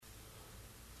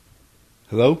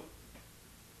Hello?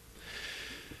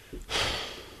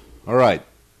 All right.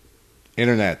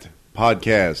 Internet,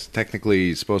 podcast,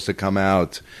 technically supposed to come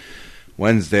out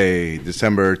Wednesday,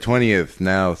 December 20th,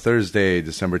 now Thursday,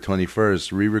 December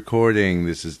 21st, re-recording.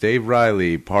 This is Dave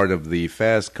Riley, part of the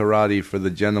Fast Karate for the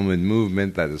Gentleman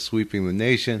movement that is sweeping the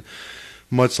nation,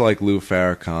 much like Lou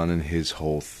Farrakhan and his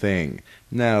whole thing.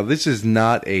 Now, this is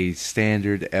not a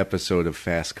standard episode of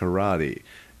Fast Karate.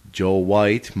 Joel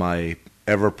White, my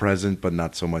ever-present but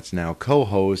not so much now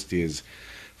co-host, is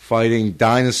fighting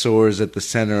dinosaurs at the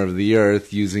center of the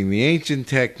earth using the ancient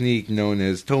technique known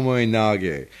as Tomoe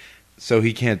Nage. So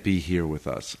he can't be here with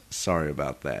us. Sorry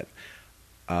about that.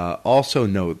 Also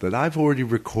note that I've already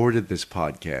recorded this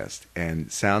podcast, and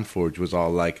SoundForge was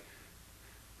all like,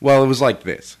 well, it was like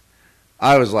this.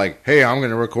 I was like, hey, I'm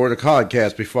going to record a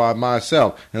podcast before I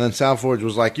myself. And then SoundForge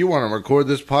was like, you want to record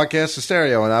this podcast in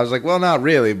stereo? And I was like, well, not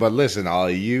really, but listen,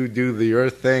 you do the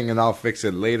Earth thing and I'll fix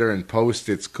it later in post.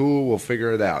 It's cool. We'll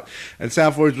figure it out. And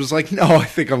SoundForge was like, no, I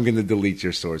think I'm going to delete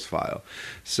your source file.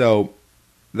 So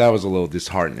that was a little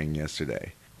disheartening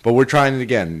yesterday. But we're trying it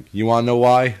again. You want to know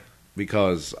why?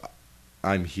 Because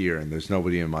I'm here and there's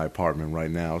nobody in my apartment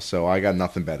right now, so I got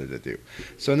nothing better to do.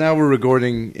 So now we're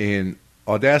recording in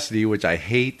Audacity, which I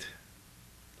hate,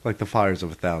 like the fires of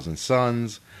 1,000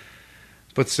 suns,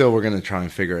 but still we're going to try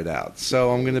and figure it out.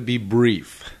 So I'm going to be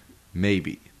brief,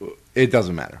 maybe. It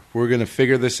doesn't matter. We're going to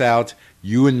figure this out.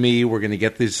 You and me, we're going to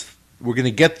get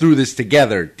through this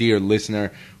together, dear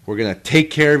listener. We're going to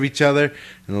take care of each other,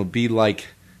 and it'll be like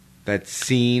that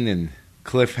scene in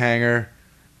Cliffhanger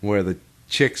where the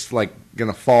chick's like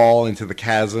going to fall into the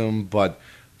chasm, but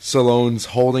Stallone's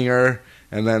holding her.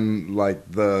 And then, like,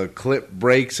 the clip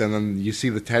breaks, and then you see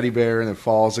the teddy bear, and it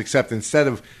falls. Except instead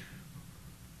of,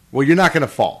 well, you're not going to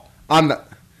fall.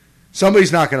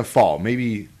 Somebody's not going to fall.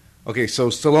 Maybe, okay, so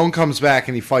Stallone comes back,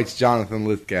 and he fights Jonathan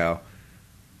Lithgow.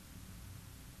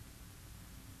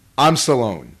 I'm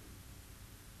Stallone.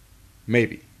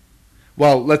 Maybe.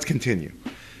 Well, let's continue.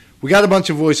 We got a bunch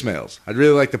of voicemails. I'd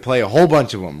really like to play a whole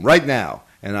bunch of them right now.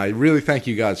 And I really thank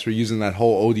you guys for using that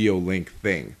whole audio link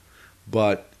thing.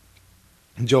 But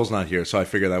Joel's not here, so I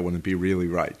figured that wouldn't be really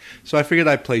right. So I figured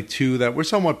I'd play two that were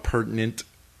somewhat pertinent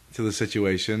to the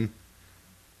situation.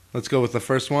 Let's go with the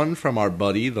first one from our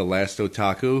buddy, the last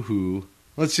otaku, who,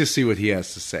 let's just see what he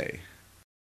has to say.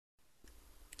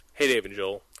 Hey Dave and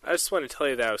Joel, I just want to tell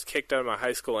you that I was kicked out of my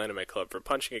high school anime club for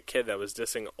punching a kid that was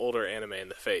dissing older anime in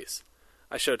the face.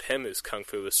 I showed him whose kung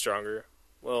fu was stronger.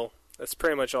 Well, that's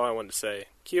pretty much all I wanted to say.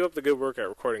 Keep up the good work at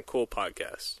recording cool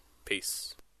podcasts.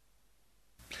 Peace.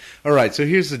 Alright, so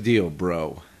here's the deal,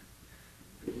 bro.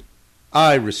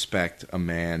 I respect a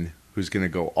man who's going to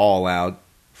go all out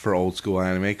for old school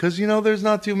anime, because, you know, there's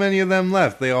not too many of them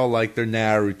left. They all like their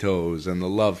Narutos and the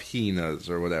Love Hinas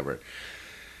or whatever.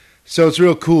 So it's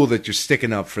real cool that you're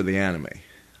sticking up for the anime.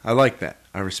 I like that.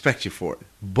 I respect you for it.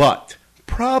 But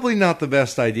probably not the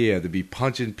best idea to be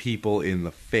punching people in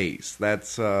the face.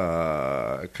 That's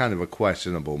kind of a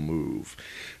questionable move.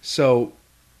 So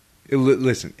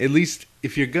listen, at least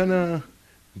if you're gonna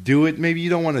do it, maybe you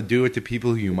don't want to do it to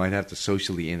people who you might have to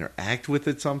socially interact with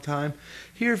at some time.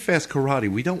 Here at Fast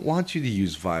Karate, we don't want you to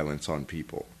use violence on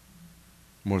people.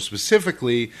 More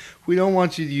specifically, we don't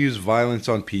want you to use violence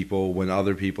on people when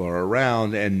other people are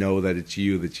around and know that it's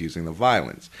you that's using the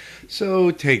violence.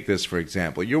 So take this for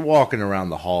example. You're walking around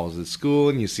the halls at school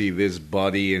and you see this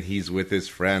buddy and he's with his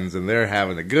friends and they're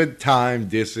having a good time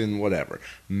dissing whatever.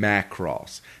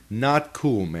 Macross. Not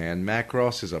cool, man.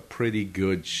 Macross is a pretty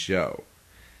good show.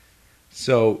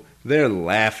 So they're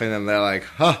laughing and they're like,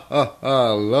 ha ha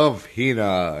ha, Love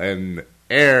Hina and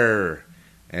Air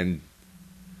and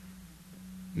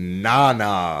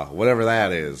Nana, whatever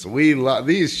that is.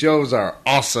 These shows are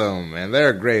awesome and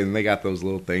they're great, and they got those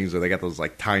little things, or they got those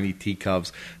like tiny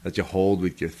teacups that you hold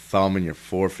with your thumb and your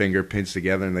forefinger pinched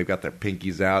together, and they've got their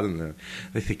pinkies out, and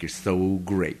they think you're so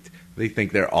great. They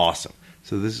think they're awesome.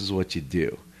 So this is what you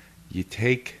do. You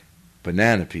take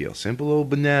banana peel, simple old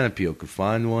banana peel, could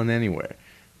find one anywhere.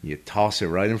 You toss it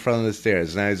right in front of the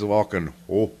stairs. Now he's walking,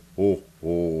 ho, ho,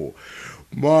 ho.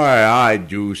 My, I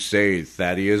do say,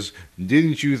 Thaddeus,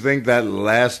 didn't you think that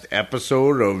last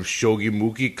episode of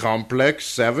Shogimuki Complex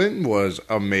 7 was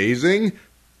amazing?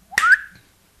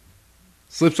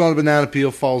 Slips on a banana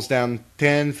peel, falls down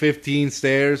 10, 15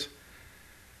 stairs.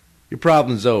 Your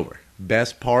problem's over.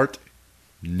 Best part,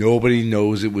 nobody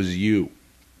knows it was you.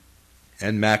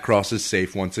 And Macross is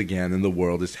safe once again, and the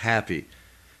world is happy.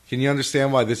 Can you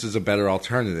understand why this is a better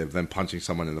alternative than punching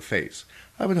someone in the face?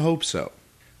 I would hope so.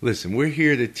 Listen, we're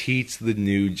here to teach the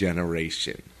new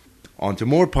generation. On to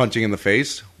more punching in the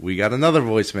face. We got another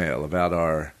voicemail about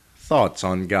our thoughts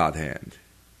on God Hand.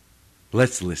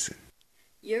 Let's listen.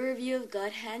 Your review of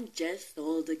God Hand just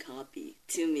sold a copy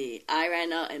to me. I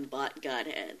ran out and bought God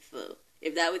Hand. So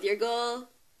if that was your goal,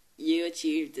 you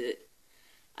achieved it.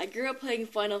 I grew up playing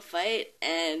Final Fight,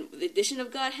 and with the addition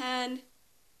of God Hand,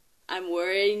 I'm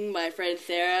worrying my friend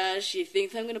Sarah. She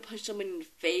thinks I'm going to punch someone in the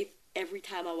face every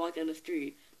time I walk down the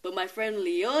street. But my friend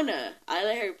Leona, I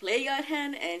let her play God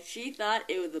Hand, and she thought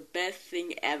it was the best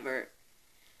thing ever.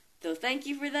 So thank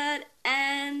you for that,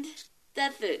 and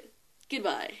that's it.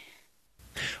 Goodbye.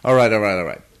 All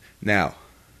right. Now,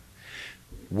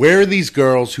 where are these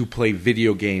girls who play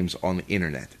video games on the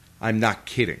internet? I'm not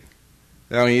kidding.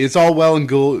 I mean, it's all well and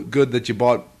good that you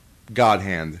bought God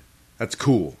Hand. That's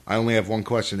cool. I only have one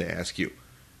question to ask you.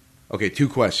 Okay, 2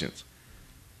 questions.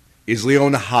 Is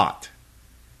Leona hot?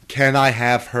 Can I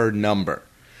have her number?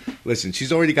 Listen,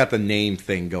 she's already got the name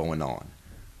thing going on.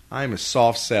 I'm a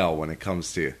soft sell when it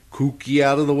comes to kooky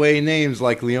out-of-the-way names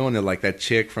like Leona, like that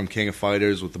chick from King of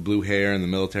Fighters with the blue hair and the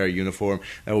military uniform.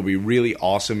 That would be really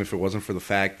awesome if it wasn't for the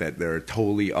fact that there are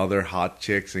totally other hot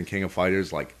chicks in King of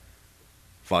Fighters like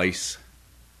Vice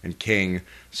and King.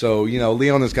 So, you know,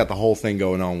 Leona's got the whole thing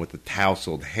going on with the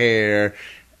tousled hair,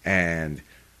 and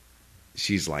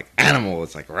she's like animal.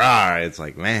 It's like, rah. It's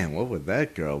like, man, what would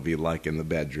that girl be like in the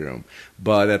bedroom?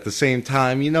 But at the same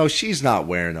time, you know, she's not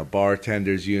wearing a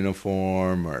bartender's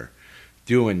uniform or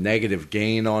doing negative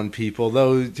gain on people.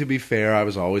 Though, to be fair, I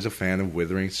was always a fan of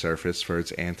Withering Surface for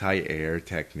its anti-air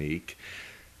technique.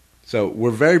 So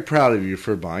we're very proud of you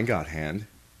for buying God Hand.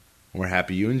 We're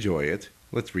happy you enjoy it.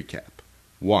 Let's recap.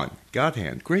 1. God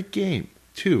Hand, great game.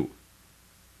 2.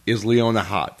 Is Leona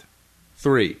hot?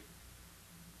 3.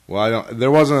 Well, there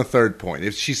wasn't a third point.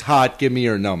 If she's hot, give me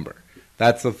her number.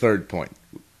 That's the third point.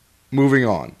 Moving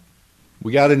on.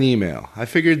 We got an email. I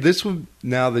figured this would,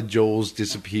 now that Joel's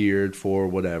disappeared for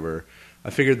whatever,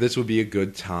 I figured this would be a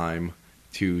good time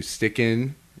to stick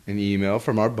in an email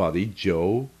from our buddy,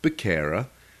 Joe Becerra,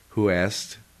 who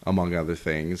asked, among other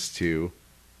things, to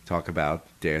talk about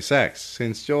Deus Ex.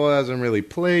 Since Joel hasn't really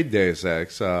played Deus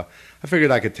Ex, I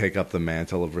figured I could take up the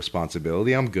mantle of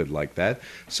responsibility. I'm good like that.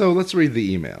 So let's read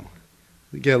the email.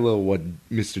 Get a little what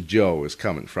Mr. Joe is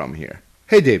coming from here.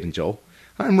 Hey, Dave and Joel.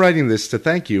 I'm writing this to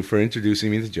thank you for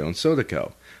introducing me to Jones Soda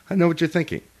Co. I know what you're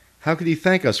thinking. How could he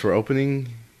thank us for opening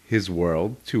his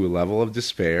world to a level of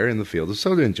despair in the field of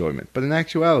soda enjoyment? But in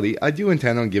actuality, I do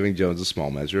intend on giving Jones a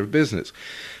small measure of business.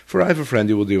 For I have a friend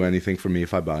who will do anything for me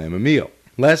if I buy him a meal.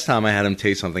 Last time I had him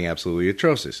taste something absolutely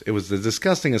atrocious. It was the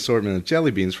disgusting assortment of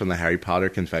jelly beans from the Harry Potter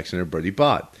confectioner Bertie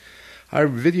Bott. I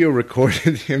video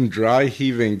recorded him dry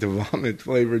heaving to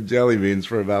vomit-flavored jelly beans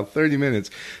for about 30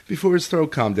 minutes before his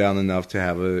throat calmed down enough to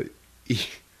have an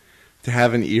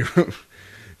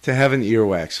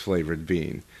earwax-flavored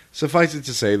bean. Suffice it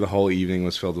to say, the whole evening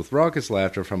was filled with raucous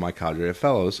laughter from my cadre of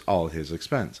fellows, all at his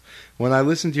expense. When I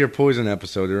listened to your Poison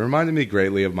episode, it reminded me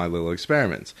greatly of my little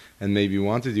experiments, and made me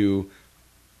want to do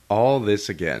all this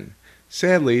again.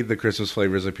 Sadly, the Christmas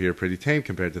flavors appear pretty tame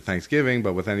compared to Thanksgiving,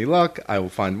 but with any luck, I will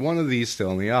find one of these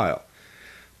still in the aisle.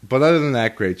 But other than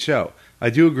that, great show. I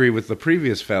do agree with the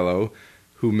previous fellow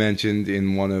who mentioned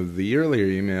in one of the earlier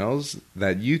emails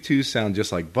that you two sound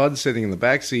just like Bud sitting in the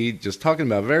back seat, just talking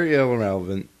about very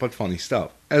irrelevant but funny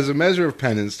stuff. As a measure of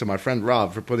penance to my friend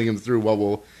Rob for putting him through what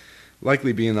will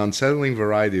likely be an unsettling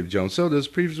variety of Jones Soda's,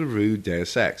 please review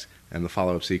Deus Ex and the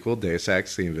follow-up sequel, Deus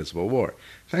Ex: The Invisible War.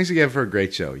 Thanks again for a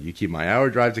great show. You keep my hour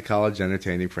drive to college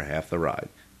entertaining for half the ride.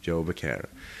 Joe Becerra.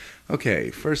 Okay,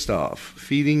 first off,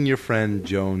 feeding your friend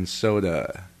Jones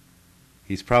Soda.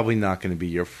 He's probably not going to be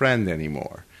your friend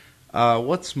anymore.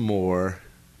 What's more,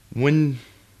 when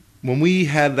we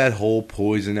had that whole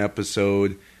Poison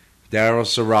episode, Daryl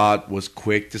Surratt was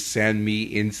quick to send me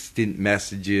instant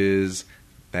messages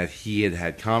that he had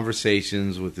had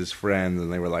conversations with his friends,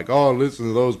 and they were like, oh, listen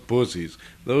to those pussies.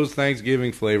 Those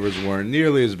Thanksgiving flavors weren't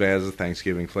nearly as bad as the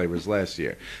Thanksgiving flavors last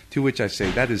year. To which I say,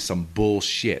 that is some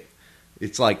bullshit.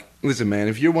 It's like, listen, man,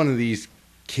 if you're one of these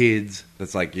kids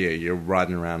that's like, yeah, you're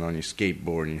riding around on your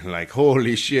skateboard, and you're like,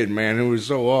 holy shit, man, it was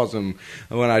so awesome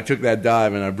when I took that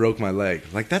dive and I broke my leg.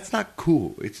 Like, that's not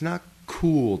cool. It's not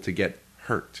cool to get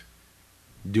hurt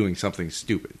doing something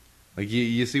stupid. Like,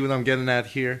 you see what I'm getting at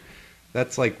here?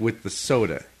 That's like with the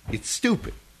soda. It's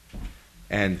stupid.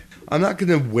 And I'm not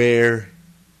going to wear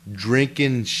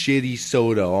drinking shitty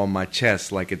soda on my chest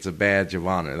like it's a badge of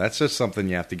honor. That's just something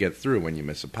you have to get through when you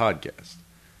miss a podcast.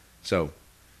 So,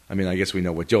 I mean, I guess we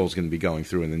know what Joel's going to be going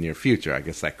through in the near future. I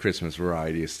guess that Christmas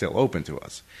variety is still open to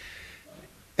us.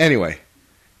 Anyway,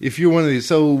 if you're one of these,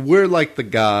 so we're like the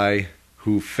guy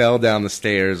who fell down the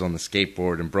stairs on the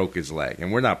skateboard and broke his leg,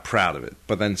 and we're not proud of it.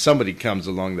 But then somebody comes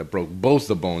along that broke both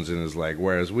the bones in his leg,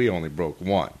 whereas we only broke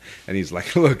one. And he's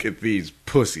like, look at these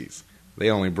pussies.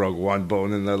 They only broke one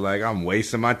bone in their leg. I'm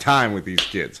wasting my time with these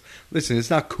kids. Listen,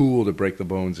 it's not cool to break the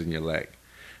bones in your leg.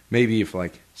 Maybe if,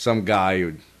 like, some guy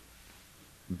who'd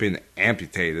been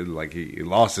amputated, like he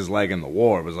lost his leg in the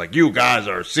war, was like, you guys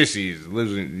are sissies.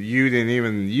 Listen,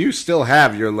 you still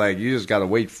have your leg. You just got to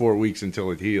wait 4 weeks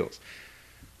until it heals.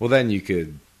 Well, then you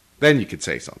could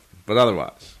say something. But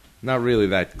otherwise, not really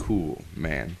that cool,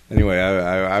 man. Anyway,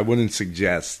 I wouldn't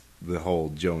suggest the whole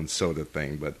Jones Soda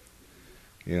thing, but,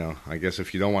 you know, I guess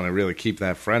if you don't want to really keep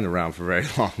that friend around for very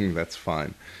long, that's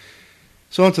fine.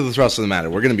 So on to the thrust of the matter.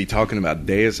 We're going to be talking about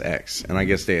Deus Ex, and I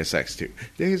guess Deus Ex 2.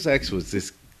 Deus Ex was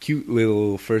this cute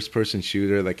little first-person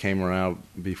shooter that came around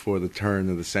before the turn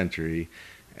of the century,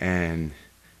 and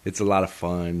it's a lot of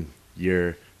fun.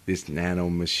 You're this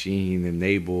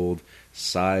nanomachine-enabled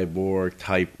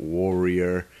cyborg-type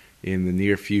warrior in the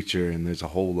near future, and there's a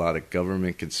whole lot of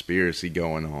government conspiracy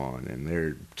going on, and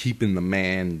they're keeping the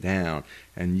man down,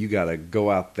 and you got to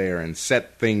go out there and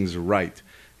set things right.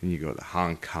 And you go to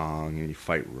Hong Kong, and you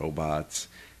fight robots,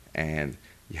 and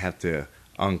you have to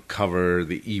uncover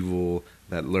the evil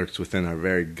that lurks within our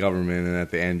very government, and at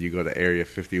the end you go to Area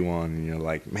 51, and you're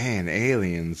like, man,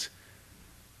 aliens...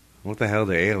 What the hell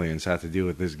do aliens have to do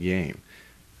with this game?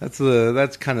 That's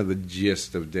kind of the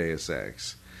gist of Deus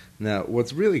Ex. Now,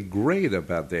 what's really great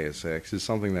about Deus Ex is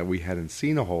something that we hadn't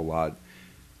seen a whole lot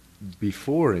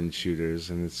before in shooters,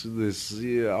 and it's this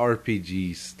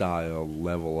RPG style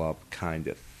level up kind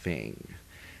of thing.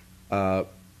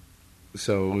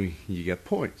 So you get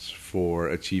points for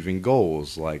achieving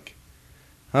goals like,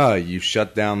 you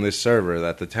shut down this server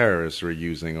that the terrorists were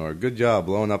using, or good job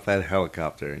blowing up that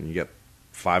helicopter, and you get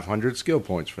 500 skill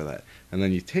points for that. And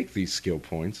then you take these skill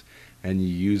points and you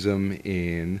use them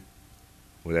in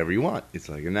whatever you want. It's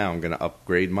like, now I'm going to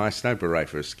upgrade my sniper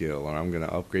rifle skill, or I'm going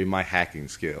to upgrade my hacking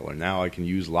skill, or now I can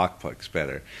use lockpicks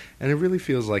better. And it really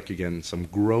feels like you're getting some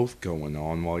growth going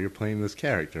on while you're playing this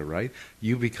character, right?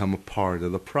 You become a part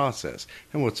of the process.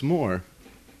 And what's more,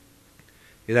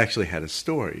 it actually had a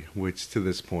story, which to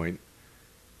this point,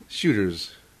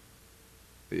 shooters...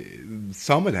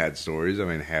 Some had stories. I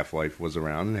mean, Half-Life was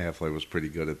around, and Half-Life was pretty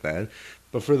good at that.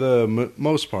 But for the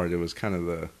most part, it was kind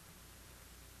of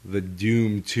the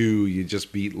Doom 2, you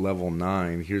just beat level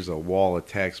 9. Here's a wall of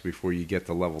text before you get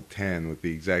to level 10 with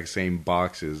the exact same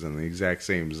boxes and the exact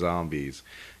same zombies.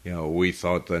 You know, we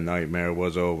thought the nightmare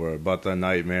was over, but the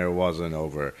nightmare wasn't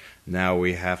over. Now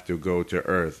we have to go to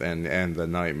Earth and end the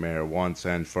nightmare once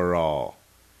and for all.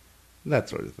 That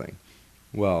sort of thing.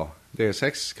 Well, Deus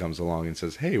Ex comes along and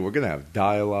says, hey, we're going to have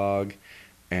dialogue,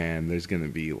 and there's going to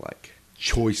be, like,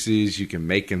 choices you can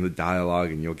make in the dialogue,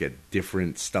 and you'll get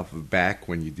different stuff back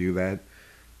when you do that.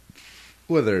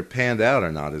 Whether it panned out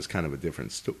or not is kind of a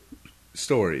different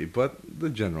story, but the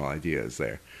general idea is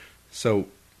there. So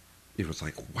it was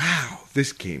like, wow,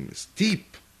 this game is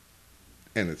deep,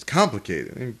 and it's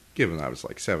complicated. And given I was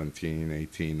like 17,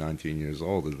 18, 19 years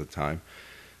old at the time,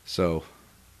 so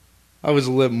I was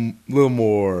a little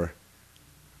more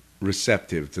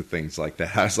receptive to things like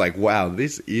that. I was like, wow,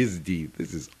 this is deep.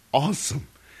 This is awesome.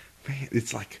 Man,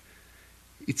 it's like,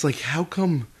 how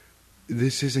come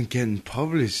this isn't getting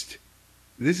published?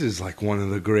 This is like one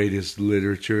of the greatest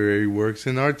literary works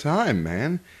in our time,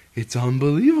 man. It's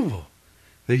unbelievable.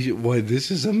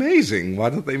 This is amazing. Why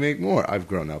don't they make more? I've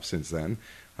grown up since then.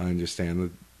 I understand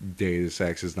that Deus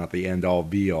Ex is not the end-all,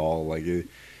 be-all. Like, in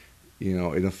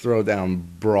a throwdown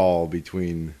brawl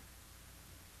between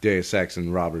Deus Ex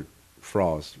and Robert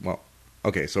Frost. Well,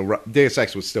 okay, so Deus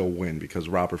Ex would still win because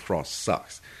Robert Frost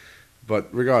sucks. But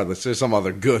regardless, there's some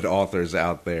other good authors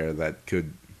out there that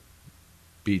could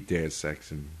beat Deus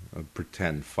Ex in a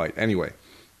pretend fight. Anyway,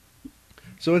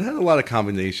 so it had a lot of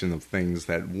combination of things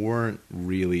that weren't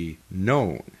really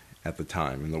known at the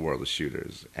time in the world of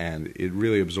shooters. And it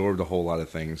really absorbed a whole lot of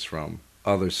things from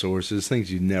other sources,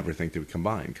 things you'd never think they would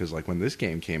combine. Because like when this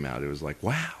game came out, it was like,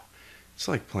 wow, it's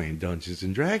like playing Dungeons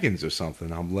and Dragons or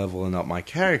something. I'm leveling up my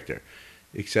character.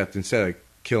 Except instead of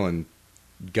killing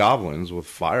goblins with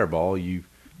fireball, you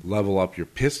level up your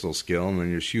pistol skill, and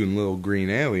then you're shooting little green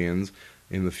aliens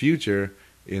in the future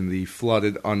in the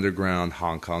flooded underground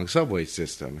Hong Kong subway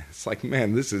system. It's like,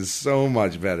 man, this is so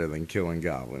much better than killing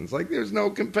goblins. Like, there's no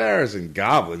comparison.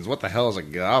 Goblins, what the hell is a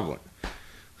goblin?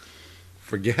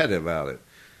 Forget about it.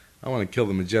 I want to kill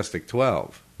the Majestic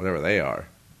 12, whatever they are.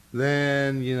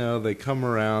 Then, they come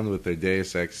around with their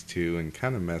Deus Ex 2 and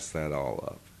kind of mess that all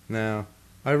up. Now,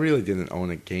 I really didn't own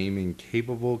a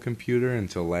gaming-capable computer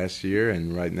until last year,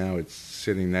 and right now it's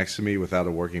sitting next to me without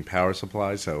a working power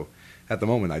supply, so at the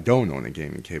moment I don't own a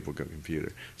gaming-capable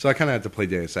computer. So I kind of had to play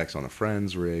Deus Ex on a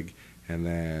friend's rig, and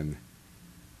then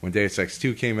when Deus Ex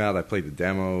 2 came out, I played the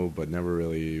demo, but never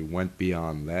really went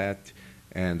beyond that.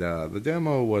 And the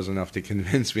demo was enough to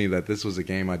convince me that this was a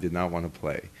game I did not want to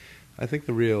play. I think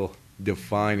the real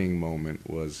defining moment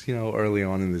was, early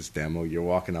on in this demo, you're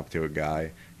walking up to a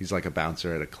guy. He's like a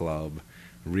bouncer at a club,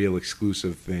 real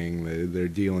exclusive thing. They're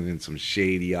dealing in some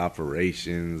shady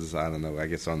operations. I don't know, I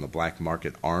guess on the black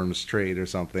market arms trade or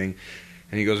something.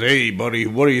 And he goes, "Hey, buddy,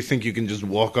 what do you think you can just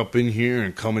walk up in here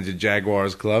and come into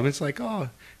Jaguar's club?" It's like, oh.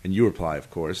 And you reply,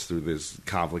 of course, through this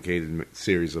complicated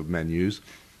series of menus.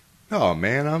 "Oh,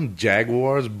 man, I'm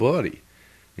Jaguar's buddy."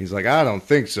 He's like, "I don't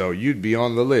think so. You'd be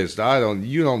on the list.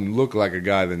 You don't look like a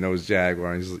guy that knows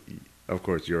Jaguar." And of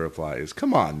course, your reply is,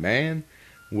 "Come on, man.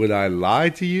 Would I lie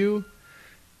to you?"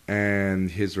 And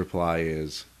his reply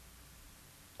is,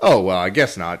 "Oh, well, I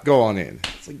guess not. Go on in."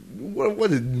 It's like, what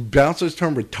did bouncers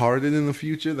turn retarded in the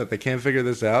future that they can't figure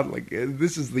this out? Like,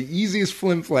 this is the easiest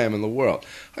flim-flam in the world.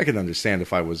 I could understand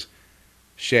if I was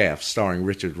Shaft starring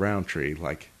Richard Roundtree.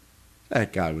 Like,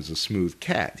 that guy was a smooth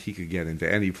cat. He could get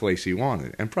into any place he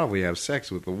wanted and probably have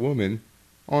sex with a woman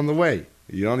on the way.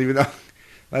 You don't even know.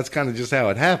 That's kind of just how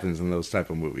it happens in those type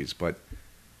of movies. But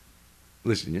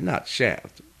listen, you're not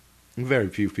Shaft. Very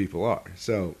few people are.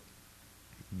 So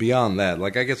beyond that,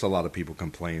 like, I guess a lot of people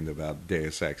complained about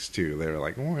Deus Ex 2. They were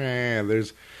like,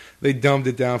 they dumbed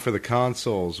it down for the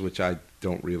consoles, which I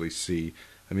don't really see.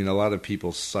 I mean, a lot of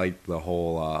people cite the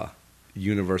whole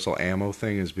universal ammo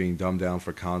thing as being dumbed down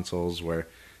for consoles, where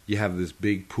you have this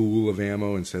big pool of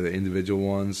ammo instead of individual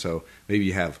ones. So maybe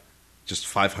you have just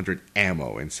 500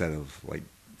 ammo instead of like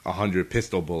 100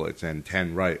 pistol bullets and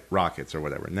 10 rockets or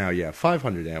whatever. Now you have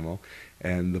 500 ammo,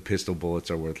 and the pistol bullets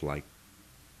are worth like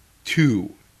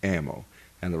 2 ammo,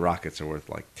 and the rockets are worth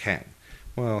like 10.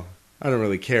 Well, I don't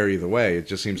really care either way. It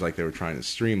just seems like they were trying to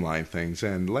streamline things.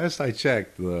 And last I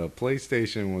checked, the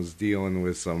PlayStation was dealing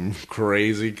with some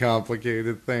crazy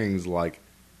complicated things like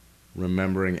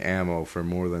remembering ammo for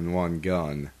more than one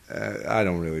gun. I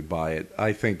don't really buy it.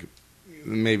 I think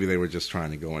maybe they were just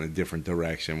trying to go in a different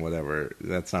direction, whatever.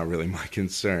 That's not really my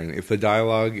concern. If the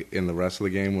dialogue in the rest of the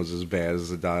game was as bad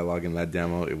as the dialogue in that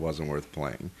demo, it wasn't worth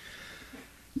playing.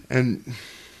 And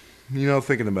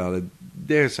thinking about it,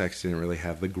 Deus Ex didn't really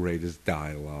have the greatest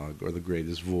dialogue or the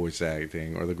greatest voice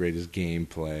acting or the greatest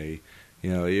gameplay.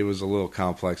 It was a little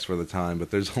complex for the time,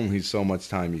 but there's only so much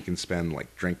time you can spend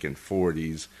like drinking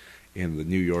 40s in the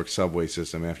New York subway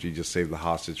system after you just save the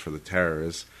hostage for the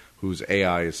terrorists, whose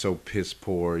AI is so piss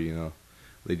poor.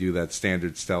 They do that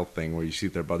standard stealth thing where you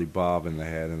shoot their buddy Bob in the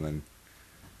head, and then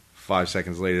 5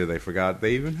 seconds later, they forgot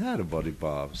they even had a buddy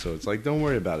Bob. So it's like, don't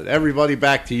worry about it. Everybody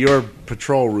back to your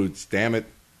patrol routes, damn it.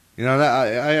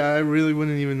 I really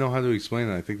wouldn't even know how to explain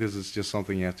it. I think this is just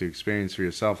something you have to experience for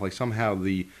yourself. Like, somehow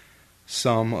the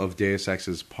sum of Deus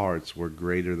Ex's parts were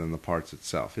greater than the parts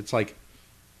itself. It's like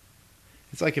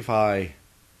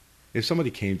if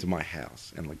somebody came to my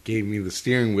house and like gave me the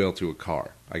steering wheel to a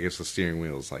car. I guess the steering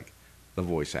wheel is like the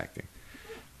voice acting.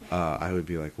 I would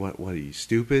be like, what are you,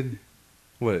 stupid?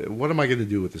 What am I going to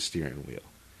do with the steering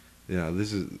wheel?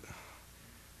 This is...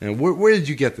 And where did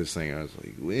you get this thing? I was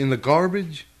like, in the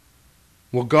garbage?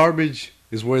 Well, garbage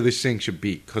is where this thing should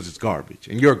be, because it's garbage.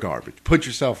 And you're garbage. Put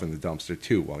yourself in the dumpster,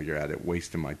 too, while you're at it,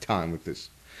 wasting my time with this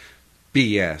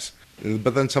BS.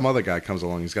 But then some other guy comes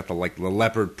along, he's got the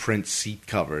leopard print seat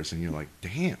covers, and you're like,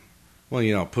 damn.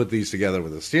 Well, put these together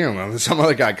with a steering wheel. And some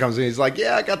other guy comes in, he's like,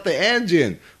 yeah, I got the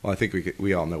engine. Well, I think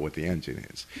we all know what the engine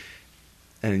is.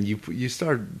 And you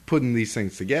start putting these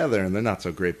things together, and they're not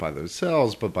so great by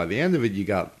themselves, but by the end of it, you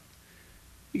got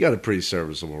a pretty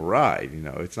serviceable ride.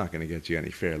 It's not going to get you any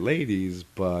fair ladies,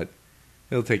 but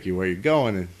it'll take you where you're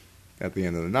going at the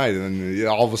end of the night. And then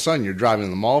all of a sudden, you're driving to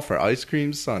the mall for ice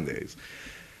cream sundaes.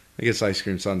 I guess ice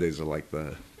cream sundaes are like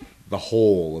the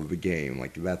whole of the game.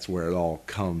 Like, that's where it all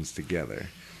comes together.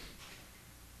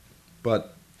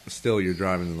 But still, you're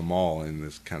driving to the mall in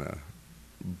this kind of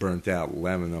burnt out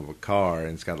lemon of a car, and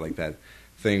it's got like that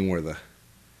thing where the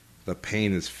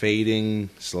paint is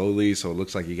fading slowly, so it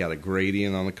looks like you got a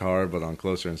gradient on the car, but on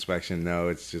closer inspection, no,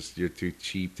 it's just you're too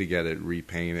cheap to get it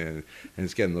repainted, and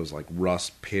it's getting those like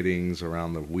rust pittings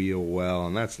around the wheel well,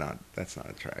 and that's not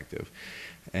attractive.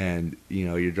 And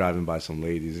you're driving by some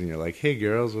ladies, and you're like, "Hey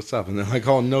girls, what's up?" And they're like,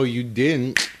 "Oh no, you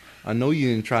didn't. I know you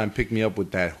didn't try and pick me up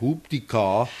with that hoopty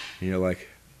car." And you're like,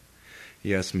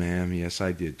 "Yes, ma'am. Yes,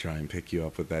 I did try and pick you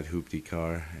up with that hoopty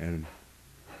car, and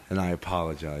I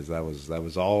apologize. That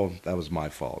was my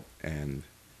fault, and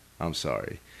I'm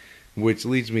sorry. Which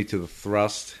leads me to the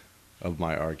thrust of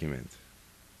my argument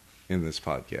in this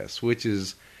podcast, which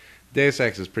is Deus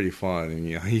Ex is pretty fun, and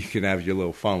you can have your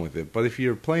little fun with it. But if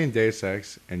you're playing Deus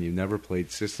Ex and you've never played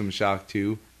System Shock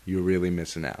 2, you're really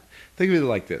missing out. Think of it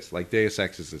like this: like Deus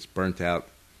Ex is this burnt out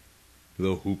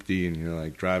little hoopty, and you're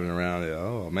like driving around.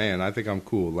 Oh man, I think I'm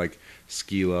cool. Like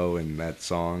Skilo in that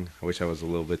song. I wish I was a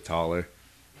little bit taller.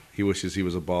 He wishes he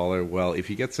was a baller. Well, if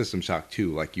you get System Shock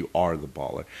 2, like you are the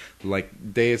baller.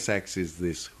 Like Deus Ex is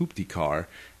this hoopty car,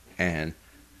 and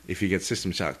if you get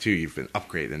System Shock 2, you've been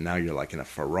upgraded, and now you're like in a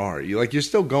Ferrari. You're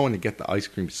still going to get the ice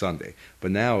cream sundae,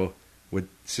 but now with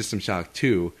System Shock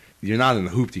 2, you're not in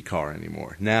the hoopty car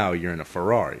anymore. Now you're in a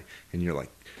Ferrari, and you're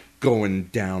like going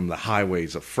down the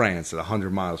highways of France at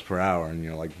 100 miles per hour, and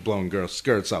you're like blowing girls'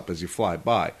 skirts up as you fly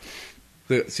by.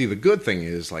 The good thing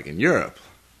is, like in Europe,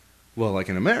 well, like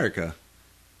in America,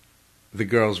 the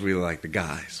girls really like the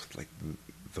guys with like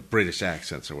the British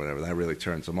accents or whatever. That really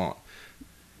turns them on.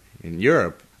 In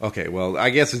Europe, okay, well,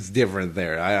 I guess it's different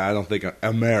there. I don't think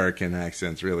American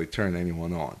accents really turn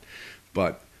anyone on.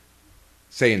 But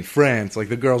say in France, like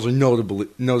the girls are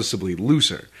noticeably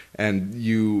looser, and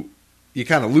you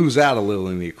kind of lose out a little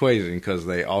in the equation because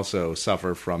they also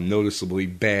suffer from noticeably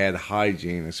bad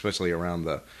hygiene, especially around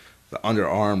the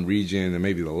underarm region and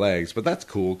maybe the legs. But that's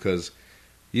cool because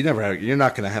you're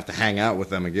not going to have to hang out with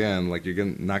them again. Like you're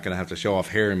not going to have to show off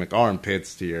hairy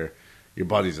McArmpits to your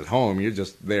buddies at home. You're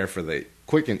just there for the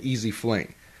quick and easy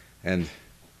fling. And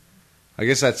I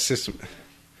guess that's system.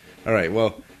 All right,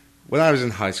 well, when I was in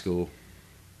high school,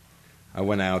 I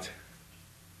went out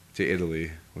to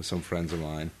Italy with some friends of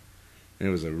mine. And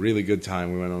it was a really good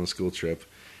time. We went on a school trip.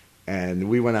 And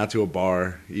we went out to a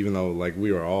bar, even though like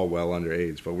we were all well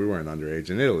underage, but we weren't underage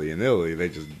in Italy. In Italy, they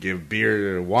just give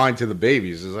beer or wine to the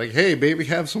babies. It's like, hey, baby,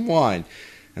 have some wine.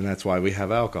 And that's why we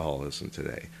have alcoholism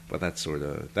today. But that's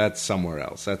somewhere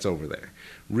else. That's over there.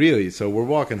 Really, so we're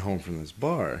walking home from this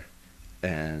bar,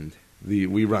 and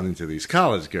we run into these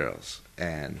college girls,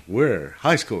 and we're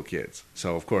high school kids.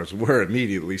 So, of course, we're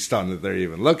immediately stunned that they're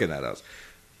even looking at us.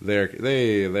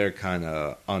 They're kind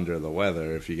of under the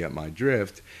weather, if you get my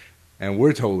drift. And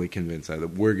we're totally convinced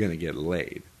that we're going to get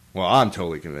laid. Well, I'm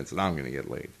totally convinced that I'm going to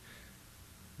get laid.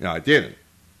 No, I didn't.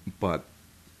 But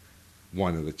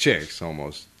one of the chicks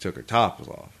almost took her top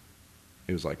off.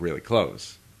 It was like really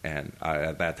close. And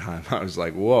at that time, I was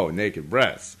like, whoa, naked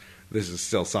breasts. This is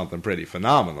still something pretty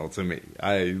phenomenal to me.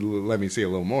 Let me see a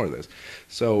little more of this.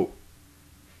 So,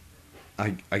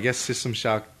 I guess System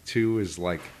Shock 2 is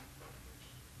like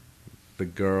the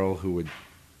girl who would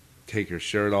take her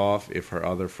shirt off if her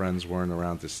other friends weren't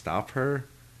around to stop her.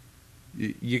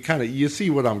 You see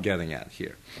what I'm getting at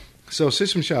here. So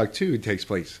System Shock 2 takes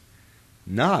place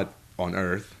not on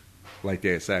Earth like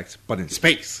Deus Ex, but in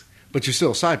space. But you're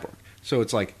still a cyborg. So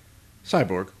it's like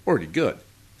cyborg, already good.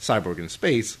 Cyborg in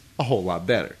space, a whole lot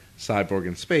better. Cyborg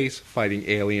in space fighting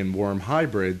alien worm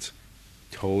hybrids,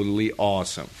 totally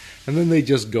awesome. And then they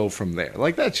just go from there.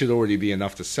 Like, that should already be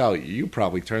enough to sell you. You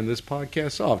probably turn this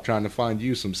podcast off trying to find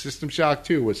you some System Shock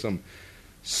 2 with some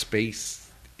space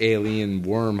alien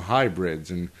worm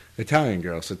hybrids and Italian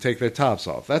girls that take their tops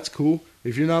off. That's cool.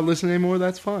 If you're not listening anymore,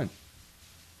 that's fine.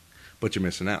 But you're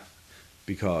missing out.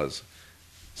 Because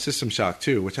System Shock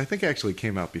 2, which I think actually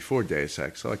came out before Deus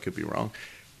Ex, so I could be wrong,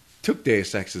 took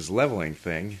Deus Ex's leveling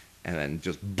thing and then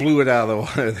just blew it out of the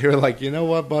water. They were like, you know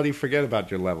what, buddy, forget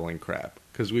about your leveling crap,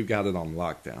 because we've got it on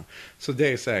lockdown. So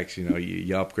Deus Ex,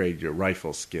 you upgrade your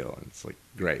rifle skill, and it's like,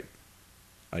 great.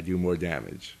 I do more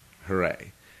damage.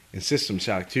 Hooray. In System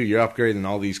Shock 2, you're upgrading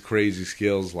all these crazy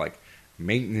skills like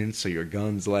maintenance so your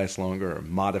guns last longer, or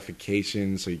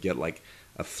modifications so you get like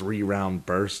a 3-round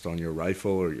burst on your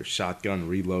rifle, or your shotgun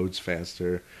reloads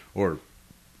faster, or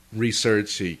research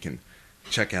so you can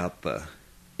check out the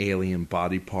alien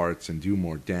body parts and do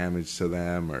more damage to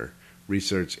them, or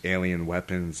research alien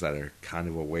weapons that are kind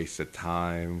of a waste of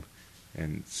time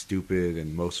and stupid,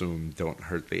 and most of them don't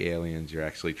hurt the aliens you're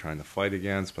actually trying to fight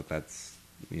against, but that's,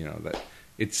 that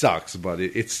it sucks, but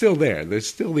it's still there. There's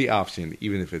still the option,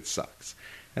 even if it sucks.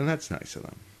 And that's nice of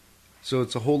them. So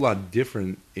it's a whole lot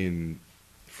different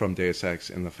from Deus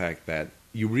Ex in the fact that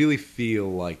you really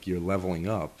feel like your leveling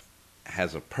up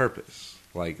has a purpose.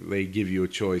 Like, they give you a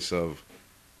choice of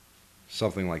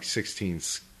something like 16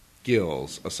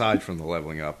 skills, aside from the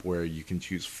leveling up, where you can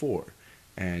choose 4.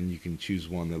 And you can choose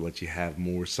one that lets you have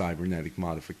more cybernetic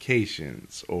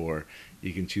modifications, or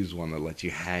you can choose one that lets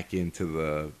you hack into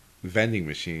the vending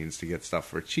machines to get stuff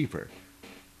for cheaper.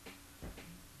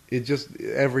 It just,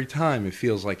 every time it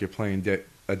feels like you're playing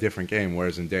a different game,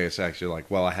 whereas in Deus Ex you're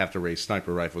like, well, I have to raise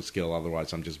sniper rifle skill,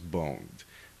 otherwise I'm just boned.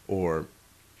 Or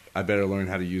I better learn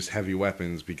how to use heavy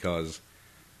weapons because,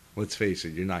 let's face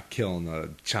it, you're not killing a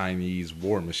Chinese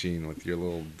war machine with your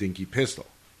little dinky pistol.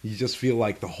 You just feel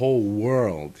like the whole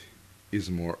world is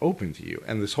more open to you.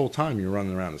 And this whole time you're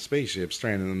running around a spaceship,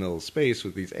 stranded in the middle of space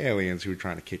with these aliens who are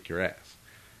trying to kick your ass.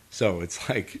 So it's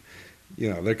like,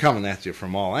 they're coming at you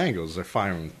from all angles. They're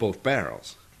firing with both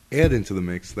barrels. Add into the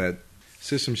mix that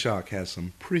System Shock has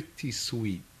some pretty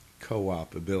sweet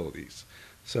co-op abilities.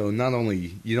 So not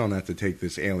only you don't have to take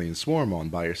this alien swarm on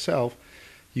by yourself,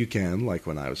 you can, like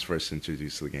when I was first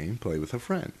introduced to the game, play with a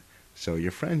friend. So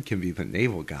your friend can be the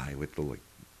naval guy with the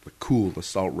cool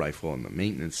assault rifle and the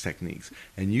maintenance techniques,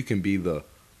 and you can be the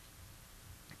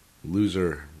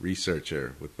loser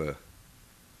researcher with the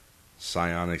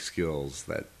psionic skills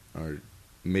that are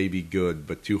maybe good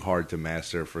but too hard to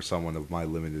master for someone of my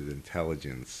limited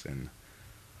intelligence. And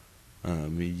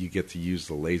you get to use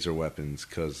the laser weapons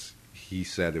because he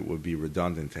said it would be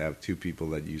redundant to have two people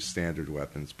that use standard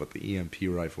weapons, but the EMP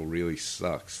rifle really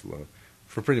sucks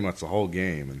for pretty much the whole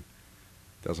game and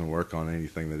doesn't work on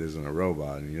anything that isn't a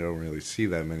robot, and you don't really see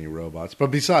that many robots.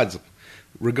 But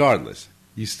regardless,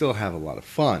 you still have a lot of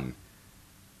fun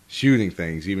shooting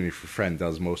things, even if your friend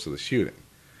does most of the shooting.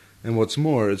 And what's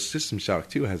more, System Shock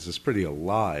 2 has this pretty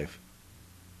alive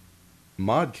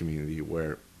mod community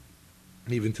where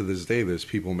even to this day there's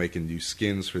people making new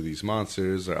skins for these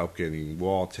monsters, they're upgrading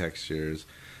wall textures,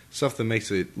 stuff that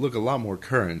makes it look a lot more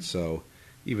current. So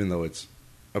even though it's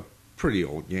a pretty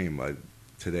old game by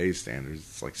today's standards,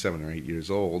 it's like 7 or 8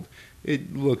 years old,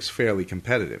 it looks fairly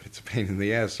competitive. It's a pain in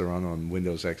the ass to run on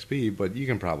Windows XP, but you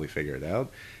can probably figure it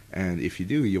out. And if you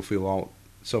do, you'll feel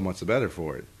so much the better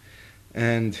for it.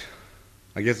 And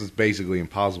I guess it's basically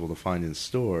impossible to find in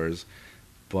stores,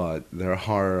 but there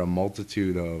are a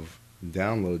multitude of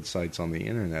download sites on the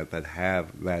internet that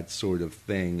have that sort of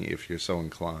thing if you're so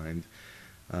inclined.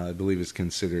 I believe it's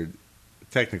considered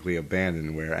technically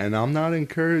abandonware. And I'm not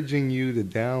encouraging you to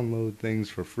download things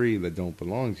for free that don't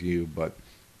belong to you, but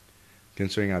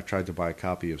considering I've tried to buy a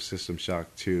copy of System Shock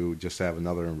 2 just to have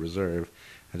another in reserve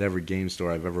at every game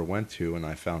store I've ever went to, and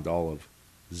I found all of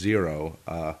 0,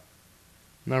 I'm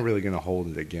not really going to hold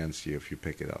it against you if you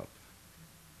pick it up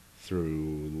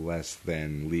through less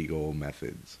than legal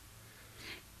methods.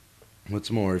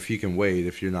 What's more, if you can wait,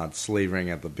 if you're not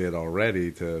slavering at the bit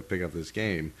already to pick up this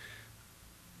game.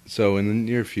 So in the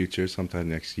near future, sometime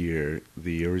next year,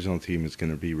 the original team is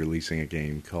going to be releasing a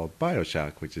game called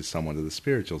BioShock, which is somewhat of the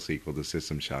spiritual sequel to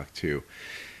System Shock 2.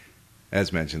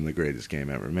 As mentioned, the greatest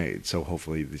game ever made. So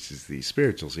hopefully this is the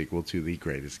spiritual sequel to the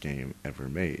greatest game ever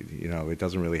made. It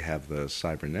doesn't really have the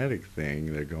cybernetic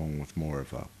thing. They're going with more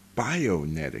of a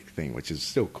bionetic thing, which is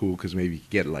still cool because maybe you can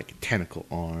get like a tentacle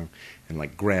arm and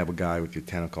like grab a guy with your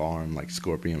tentacle arm like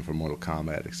Scorpion from Mortal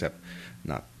Kombat, except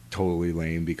not totally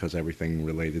lame because everything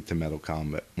related to Mortal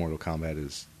Kombat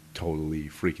is totally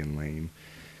freaking lame.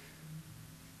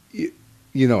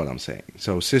 You know what I'm saying.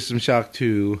 So System Shock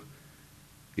 2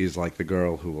 is like the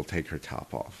girl who will take her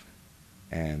top off.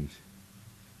 And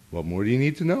what more do you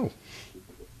need to know?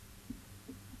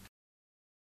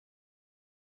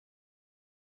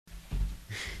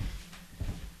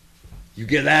 You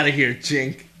get out of here,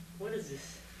 chink. What is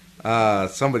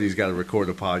this? Somebody's got to record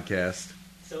a podcast.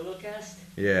 Solo cast?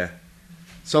 Yeah.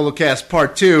 Solo cast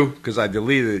part 2, because I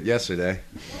deleted it yesterday.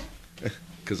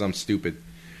 Because I'm stupid.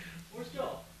 Where's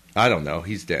Joel? I don't know.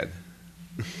 He's dead.